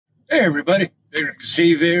Hey everybody,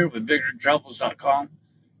 BigRigSteve here with BigRigTroubles.com.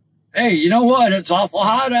 Hey, you know what? It's awful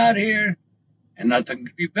hot out here, and nothing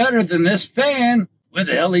could be better than this fan with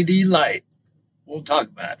a LED light. We'll talk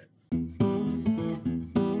about it.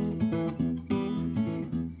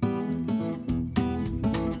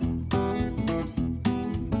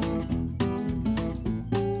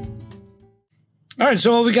 All right,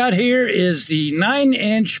 so what we got here is the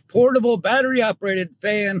 9-inch portable battery-operated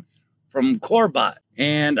fan from Korbot.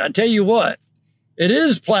 And I tell you what, it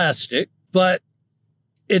is plastic, but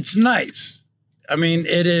it's nice. I mean,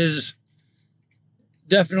 it is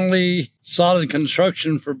definitely solid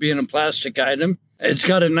construction for being a plastic item. It's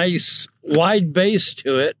got a nice wide base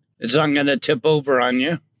to it. It's not going to tip over on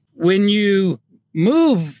you. When you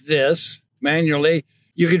move this manually,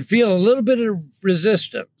 you can feel a little bit of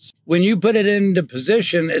resistance. When you put it into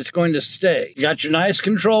position, it's going to stay. You got your nice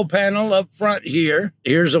control panel up front here.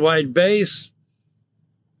 Here's a wide base.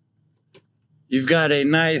 You've got a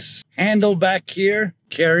nice handle back here.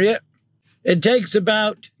 Carry it. It takes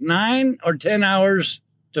about 9 or 10 hours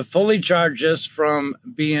to fully charge this from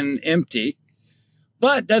being empty.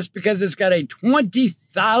 But that's because it's got a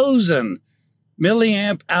 20,000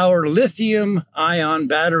 milliamp hour lithium ion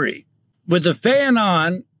battery. With the fan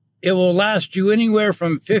on, it will last you anywhere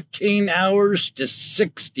from 15 hours to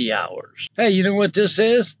 60 hours. Hey, you know what this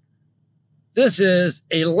is? This is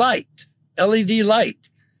a light, LED light.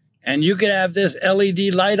 And you could have this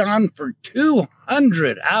LED light on for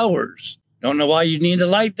 200 hours. Don't know why you need a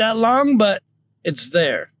light that long, but it's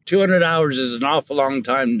there. 200 hours is an awful long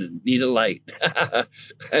time to need a light.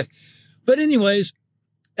 But anyways,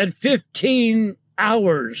 at 15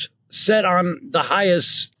 hours set on the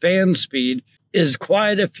highest fan speed is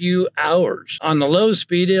quite a few hours. On the low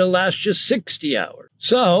speed, it'll last just 60 hours.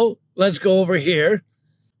 So let's go over here.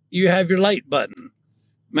 You have your light button.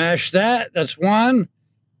 Mash that. That's one.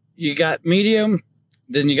 You got medium,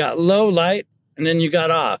 then you got low light, and then you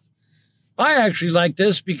got off. I actually like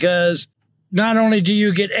this because not only do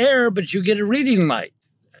you get air, but you get a reading light.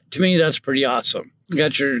 To me, that's pretty awesome. You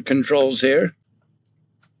got your controls here.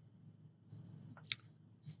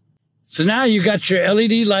 So now you got your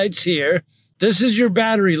LED lights here. This is your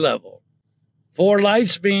battery level. 4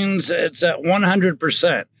 lights means it's at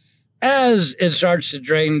 100%. As it starts to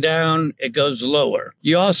drain down, it goes lower.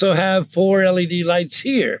 You also have 4 LED lights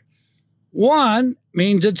here. 1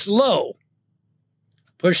 means it's low.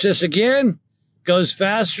 Push this again, goes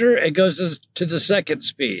faster, it goes to the second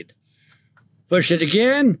speed. Push it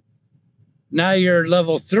again, now you're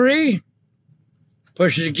level 3.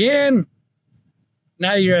 Push it again,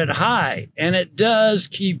 now you're at high. And it does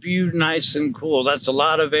keep you nice and cool. That's a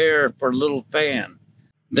lot of air for a little fan.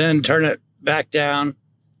 Then turn it back down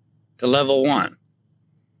to level 1.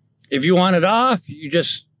 If you want it off, you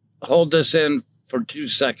just hold this in for 2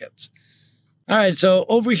 seconds. All right, so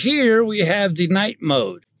over here we have the night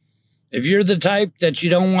mode. If you're the type that you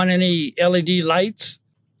don't want any LED lights,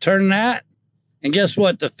 turn that. And guess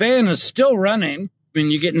what? The fan is still running. I mean,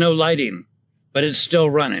 you get no lighting, but it's still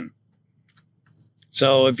running.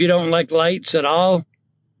 So if you don't like lights at all,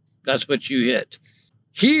 that's what you hit.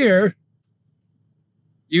 Here,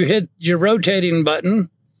 you hit your rotating button,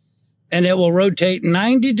 and it will rotate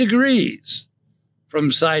 90 degrees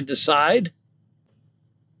from side to side.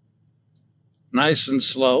 Nice and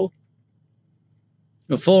slow.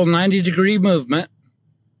 A full 90-degree movement.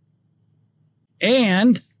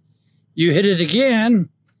 And you hit it again,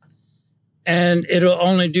 and it'll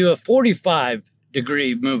only do a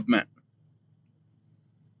 45-degree movement.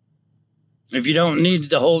 If you don't need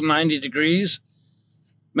the whole 90 degrees,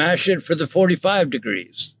 mash it for the 45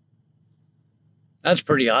 degrees. That's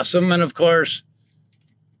pretty awesome. And of course,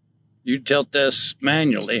 you tilt this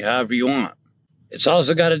manually however you want. It's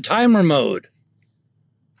also got a timer mode.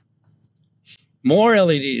 More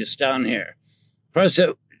LEDs down here. Press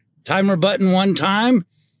the timer button 1 time,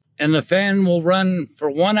 and the fan will run for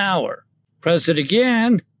 1 hour. Press it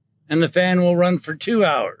again, and the fan will run for 2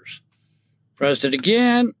 hours. Press it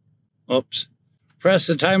again. Oops. Press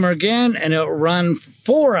the timer again, and it will run for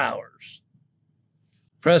 4 hours.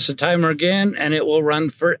 Press the timer again, and it will run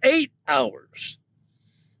for 8 hours.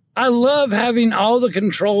 I love having all the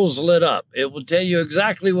controls lit up. It will tell you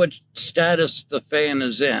exactly what status the fan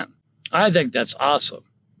is in. I think that's awesome.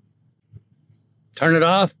 Turn it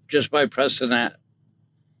off just by pressing that.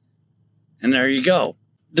 And there you go.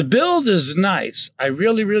 The build is nice. I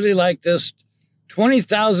really, really like this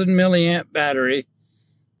 20,000 milliamp battery.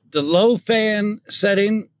 The low fan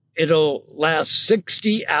setting, it'll last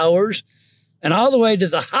 60 hours. And all the way to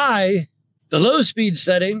the high, the low speed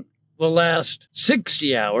setting will last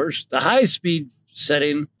 60 hours. The high speed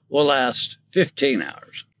setting will last 15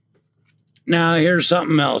 hours. Now, here's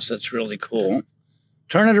something else that's really cool.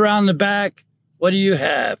 Turn it around the back. What do you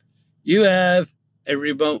have? You have a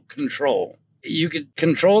remote control. You could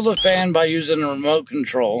control the fan by using a remote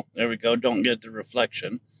control. There we go. Don't get the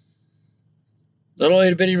reflection. Little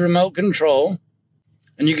itty bitty remote control.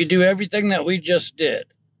 And you could do everything that we just did.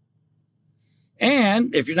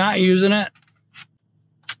 And if you're not using it,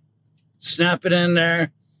 snap it in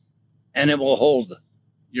there and it will hold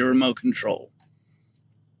your remote control.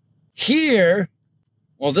 Here,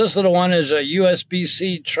 well, this little one is a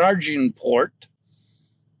USB-C charging port.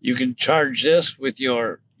 You can charge this with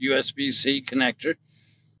your USB-C connector.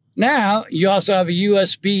 Now, you also have a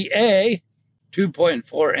USB-A,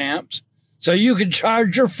 2.4 amps, so you can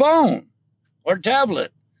charge your phone or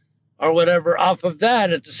tablet or whatever off of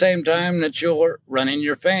that at the same time that you're running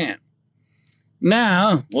your fan.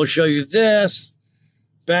 Now, we'll show you this.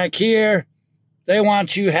 Back here, they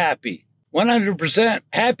want you happy. 100%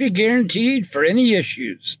 happy guaranteed for any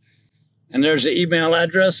issues. And there's an email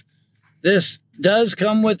address. This does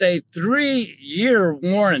come with a 3-year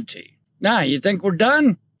warranty. Now, you think we're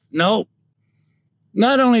done? Nope.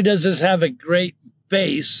 Not only does this have a great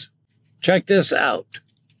base, check this out.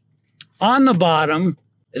 On the bottom,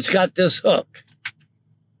 it's got this hook.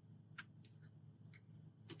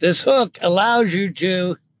 This hook allows you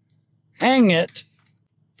to hang it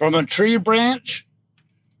from a tree branch,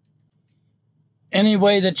 any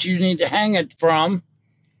way that you need to hang it from,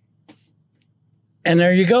 and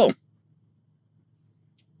there you go.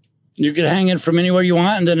 You can hang it from anywhere you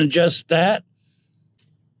want and then adjust that.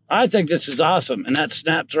 I think this is awesome, and that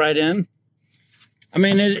snaps right in. I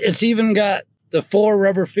mean, it's even got the 4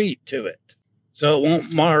 rubber feet to it, so it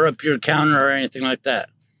won't mar up your counter or anything like that.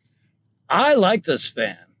 I like this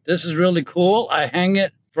fan. This is really cool. I hang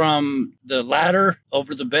it from the ladder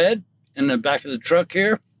over the bed in the back of the truck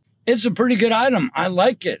here. It's a pretty good item. I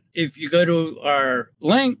like it. If you go to our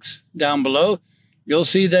links down below, you'll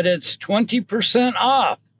see that it's 20%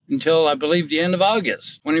 off until, I believe, the end of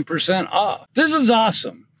August. 20% off. This is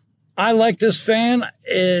awesome. I like this fan.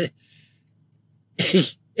 It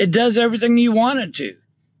does everything you want it to.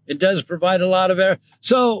 It does provide a lot of air.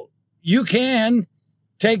 So you can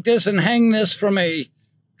take this and hang this from a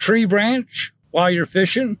tree branch while you're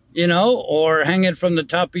fishing, you know, or hang it from the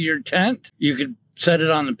top of your tent. You could set it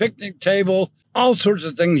on the picnic table. All sorts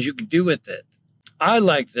of things you could do with it. I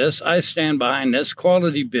like this. I stand behind this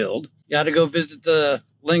quality build. You got to go visit the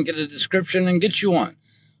link in the description and get you one.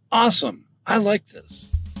 Awesome. I like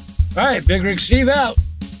this. All right, BigRigSteve out.